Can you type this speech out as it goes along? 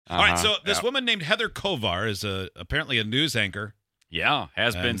All right, so this woman named Heather Kovar is apparently a news anchor. Yeah,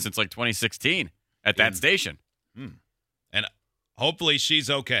 has been since like 2016 at that station. And hopefully she's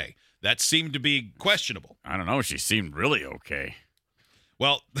okay. That seemed to be questionable. I don't know. She seemed really okay.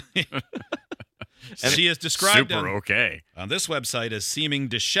 Well, she is described super okay on this website as seeming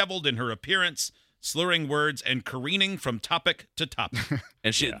disheveled in her appearance, slurring words, and careening from topic to topic.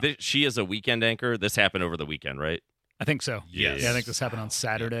 And she is a weekend anchor. This happened over the weekend, right? I think so. Yes. Yeah, I think this happened on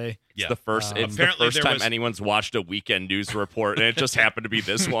Saturday. It's the first. It's the apparently first there time was- anyone's watched a weekend news report, and it just happened to be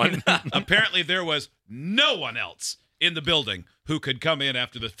this one. Apparently there was no one else in the building who could come in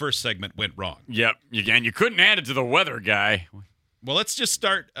after the first segment went wrong. Yep. And you couldn't add it to the weather guy. Well, let's just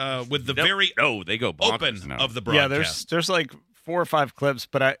start with the Nope. very No, they go bonkers. open of the broadcast. Yeah, there's like 4 or 5 clips,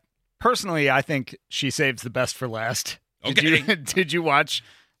 but I think she saves the best for last. Okay. Did you watch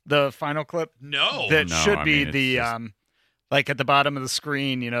the final clip? No. That No, should I be mean, it's the just- like at the bottom of the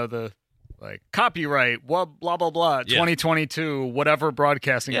screen, the like copyright, blah blah blah, Yeah. 2022, whatever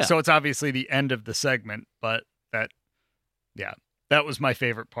broadcasting. Yeah. So it's obviously the end of the segment, but that was my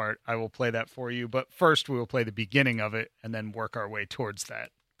favorite part. I will play that for you, but first we will play the beginning of it and then work our way towards that.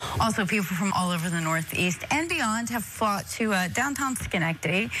 Also, people from all over the Northeast and beyond have flocked to downtown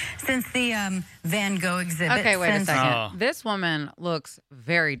Schenectady since the Van Gogh exhibit. Okay, wait a since- second. Oh. This woman looks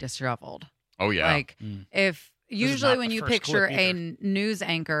very disheveled. Oh, yeah. Like, if is usually not when the you first picture clip a either. news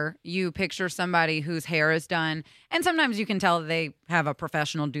anchor, you picture somebody whose hair is done. And sometimes you can tell they have a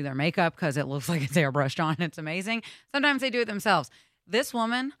professional do their makeup because it looks like it's airbrushed on. It's amazing. Sometimes they do it themselves. This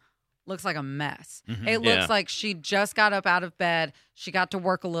woman looks like a mess. It looks Yeah. like she just got up out of bed. She got to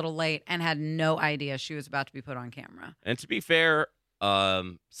work a little late and had no idea she was about to be put on camera. And to be fair,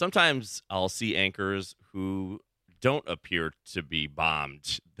 sometimes I'll see anchors who don't appear to be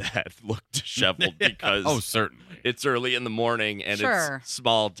bombed that look disheveled because Oh, certainly. it's early in the morning and Sure. it's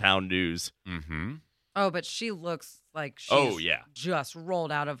small town news. Mm-hmm. Oh, but she looks like she's Oh, yeah. just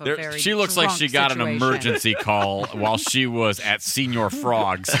rolled out of a very She looks like drunk she got situation. an emergency call while she was at Senior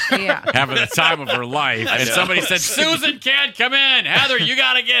Frogs Yeah. having the time of her life. And know. somebody said, Susan can't come in. Heather, you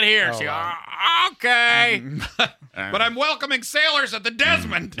got to get here. She wow. okay. But I'm welcoming sailors at the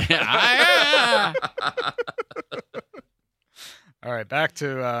Desmond. Yeah. All right, back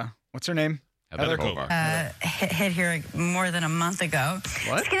to what's her name? Heather Kovar. hit here more than a month ago.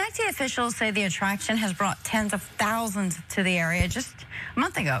 What? Schenectady officials say the attraction has brought tens of thousands to the area just a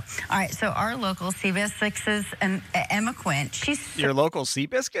month ago. All right, so our local CBS 6's and Emma Quint, she's Your local Sea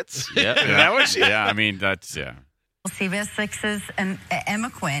Biscuits? Yeah. Is that what she? Yeah, I mean, that's, yeah. CBS 6's and Emma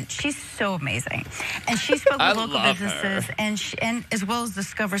Quint. She's so amazing. And she spoke with local love businesses and as well as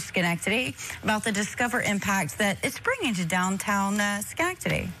Discover Schenectady about the Discover impact that it's bringing to downtown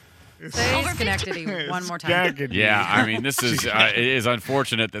Schenectady. Say Schenectady one more time. Yeah, I mean, this is it is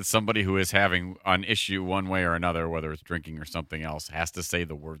unfortunate that somebody who is having an issue one way or another, whether it's drinking or something else, has to say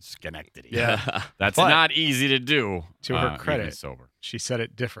the word Schenectady. Yeah. That's But- not easy to do. To her even credit, sober, she said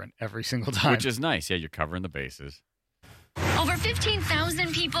it different every single time. which is nice. Yeah, you're covering the bases. Over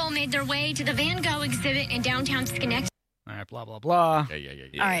 15,000 people made their way to the Van Gogh exhibit in downtown Schenectady. All right, blah, blah, blah.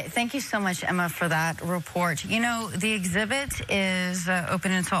 Yeah. All right, thank you so much, Emma, for that report. You know, the exhibit is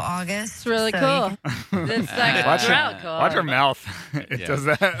open until August. It's really so cool. you It's like Watch a her, cool. watch her mouth. It Yeah. does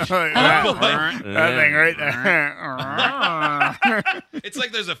that. Like Oh. that thing right there. It's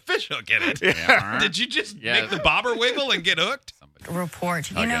like there's a fish hook in it. Yeah. Did you just Yeah. make the bobber wiggle and get hooked?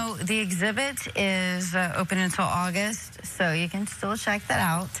 report. You Okay. know, the exhibit is open until August, so you can still check that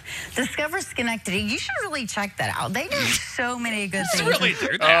out. Discover Schenectady. You should really check that out. They do so many good things. Really,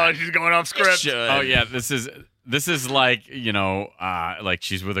 dude. Yeah. Oh, she's going off script. Should. Oh yeah, this is like, like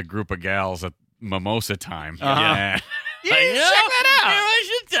she's with a group of gals at mimosa time. Uh-huh. Yeah. Yeah, check that out. I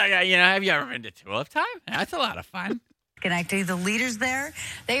should tell you. Have you ever been to Tulip Time? That's a lot of fun. Schenectady, the leaders there,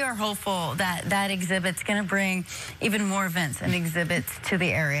 they are hopeful that that exhibit's going to bring even more events and exhibits to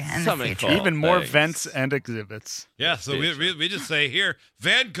the area in So the many future. cool Even more things. vents and exhibits. Yeah, so we just say here,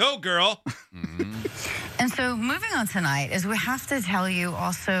 Van Gogh girl. And so moving on tonight is we have to tell you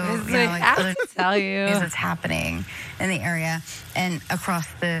also, I have other to tell you. things that's happening in the area and across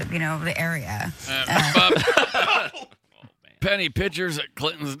the, the area. Penny pitchers at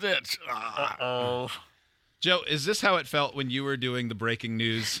Clinton's Ditch. Joe, is this how it felt when you were doing the breaking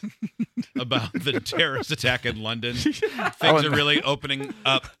news about the terrorist attack in London? Things are really opening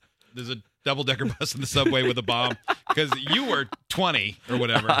up. There's a double-decker bus in the subway with a bomb because you were 20 or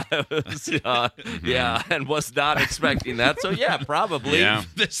whatever. Yeah, and was not expecting that. So, yeah, probably. Yeah.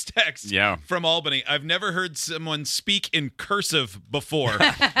 This text Yeah. from Albany. I've never heard someone speak in cursive before.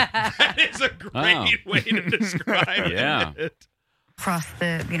 That is a great way to describe Yeah. it. across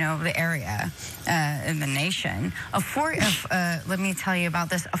the the area in the nation. Let me tell you about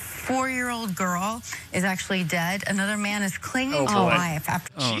this. A 4-year-old girl is actually dead. Another man is clinging to life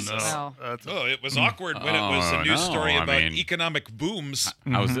after. No. It was awkward when it was a news story about economic booms.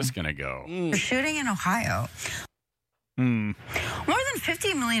 How's this going to go? Shooting in Ohio. More than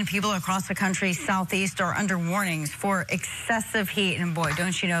 50 million people across the country southeast are under warnings for excessive heat. And boy,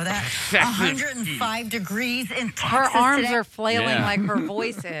 don't you know that? 105 degrees in Texas Her arms today. are flailing like her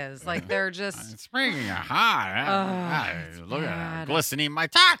voice is. Like they're just. It's bringing a hot. Look at her glistening. My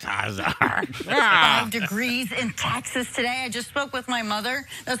tatas are. 5 degrees in Texas today. I just spoke with my mother.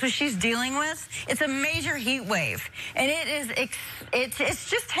 That's what she's dealing with. It's a major heat wave, and it is. It's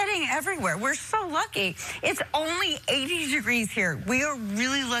just heading everywhere. We're so lucky. It's only 80 degrees here. We are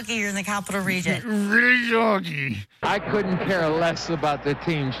really lucky here in the capital region. Really lucky. I couldn't care less about the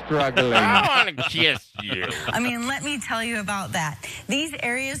team struggling. I want to kiss you. I mean, let me tell you about that. These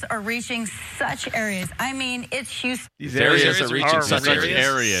areas are reaching such areas. I mean, it's Houston. These areas are reaching such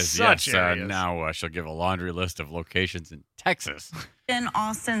areas. Such areas. Now she'll give a laundry list of locations in Texas. In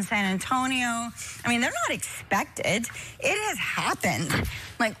Austin, San Antonio. I mean, they're not expected. It has happened.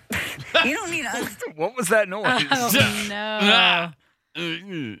 Like, you don't need us What was that noise? Oh, no.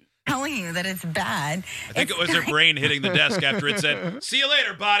 telling you that it's bad. I think it was her brain hitting the desk after it said, "See you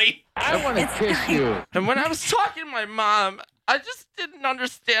later, body." I want to kiss you. And when I was talking to my mom, I just didn't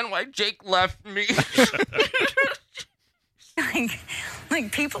understand why Jake left me.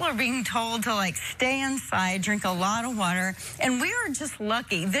 Like people are being told to stay inside, drink a lot of water, and we are just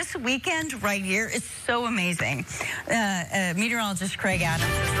lucky. This weekend right here is so amazing. Meteorologist Craig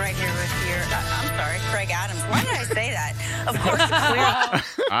Adams is right here with your. I'm sorry, Craig Adams. Why did I say that? Of course,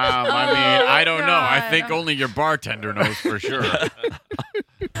 clear. I don't know. I think only your bartender knows for sure.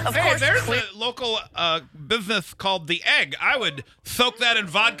 Hey, there's a local business called The Egg. I would soak that in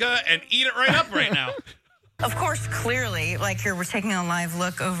vodka and eat it right up right now. Of course, clearly, here we're taking a live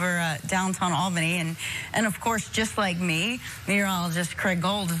look over downtown Albany, and of course, just like me, meteorologist Craig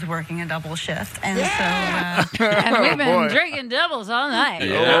Gold is working a double shift, and so And we've been drinking doubles all night.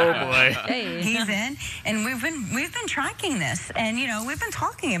 Oh boy. Hey. he's in, and we've been tracking this, and we've been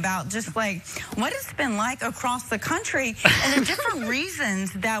talking about just what it's been like across the country and the different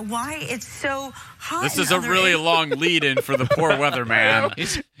reasons that why it's so hot. This in is a other really areas. long lead-in for the poor weatherman.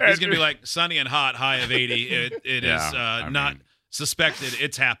 He's going to be like sunny and hot, high of 80. It is not suspected.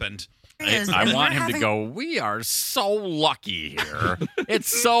 It's happened. I want him to go, we are so lucky here.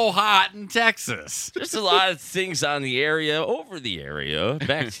 It's so hot in Texas. There's a lot of things on the area, over the area.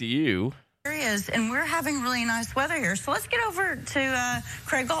 Back to you. Areas, and we're having really nice weather here. So let's get over to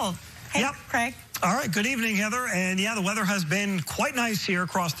Craig Gold. Hey, Yep. Craig. All right, good evening, Heather. And yeah, the weather has been quite nice here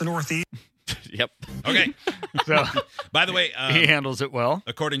across the Northeast. Yep. Okay. So By the way, he handles it well.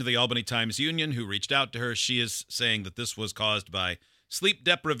 according to the Albany Times Union, who reached out to her, she is saying that this was caused by sleep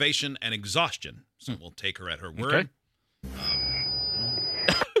deprivation and exhaustion. So we'll take her at her word.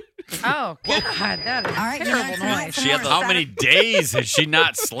 Oh, God. That is All right, terrible tonight noise. for She had more How Saturday- many days has she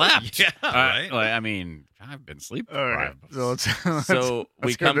not slept? Yeah, right. I've been sleep All right. deprived. So So we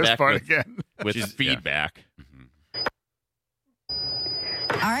let's go come this back part with, again. with She's- feedback.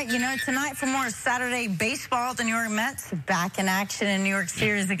 All right, tonight for more Saturday baseball, the New York Mets back in action in New York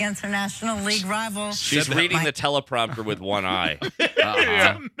Series against their National League rival. She's Said that reading Mike. the teleprompter with one eye.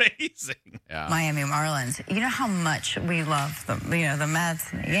 Amazing. Yeah. Miami Marlins. You know how much we love the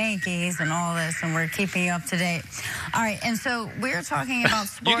Mets and the Yankees and all this, and we're keeping you up to date. All right, and so we're talking about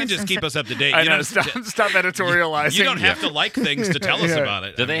sports. You can just and keep so- us up to date. I You know. don't- Stop editorializing. You don't have to like things to tell us Yeah. about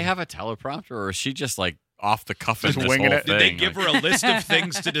it. Do they have a teleprompter, or is she just off the cuff Just this winging whole it? thing? Did they give her a list of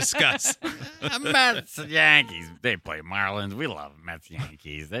things to discuss? Mets, Yankees. They play Marlins. We love Mets,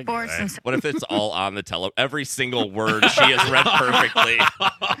 Yankees. They're Sports good. and What if it's all on the every single word she has read perfectly?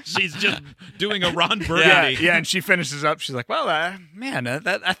 She's just doing a Ron Yeah, Burgundy. yeah, and she finishes up. She's like, "Well, man,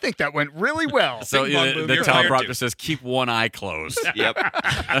 I think that went really well." So Bing bong the boom, you're hired teleprompter too. says, keep one eye closed. Yep.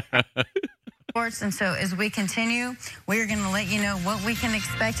 sports. And so as we continue, we're going to let you know what we can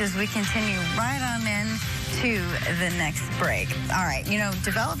expect as we continue right on in to the next break. All right,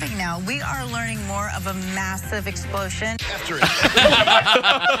 developing now, we are learning more of a massive explosion. After it.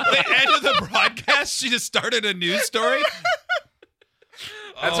 The end of the broadcast, she just started a news story.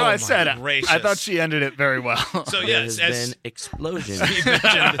 That's Oh, what I my said. I gracious. thought she ended it very well. So There yes, has as been explosion. Steve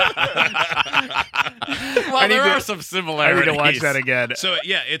mentioned. Well, there need to- are some I similarities. need to watch that again. So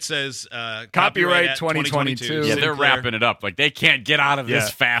yeah, it says Copyright at 2022. Yeah, they're Sinclair. wrapping it up. Like, they can't get out of Yeah. this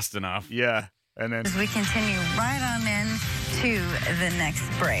fast enough. Yeah, and then As we continue right on in to the next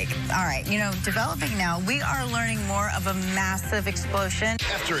break. All right, developing now, we are learning more of a massive explosion.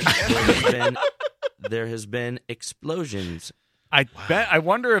 There has been explosions. I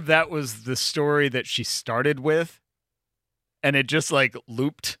wonder if that was the story that she started with, and it just like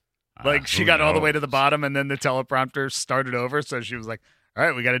looped. Like she got all the way to the bottom, and then the teleprompter started over. So she was like, "All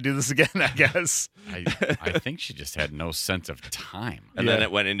right, we got to do this again." I guess. I think she just had no sense of time. And then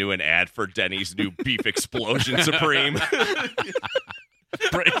it went into an ad for Denny's new Beef Explosion Supreme.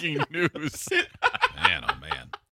 Breaking news. Man, oh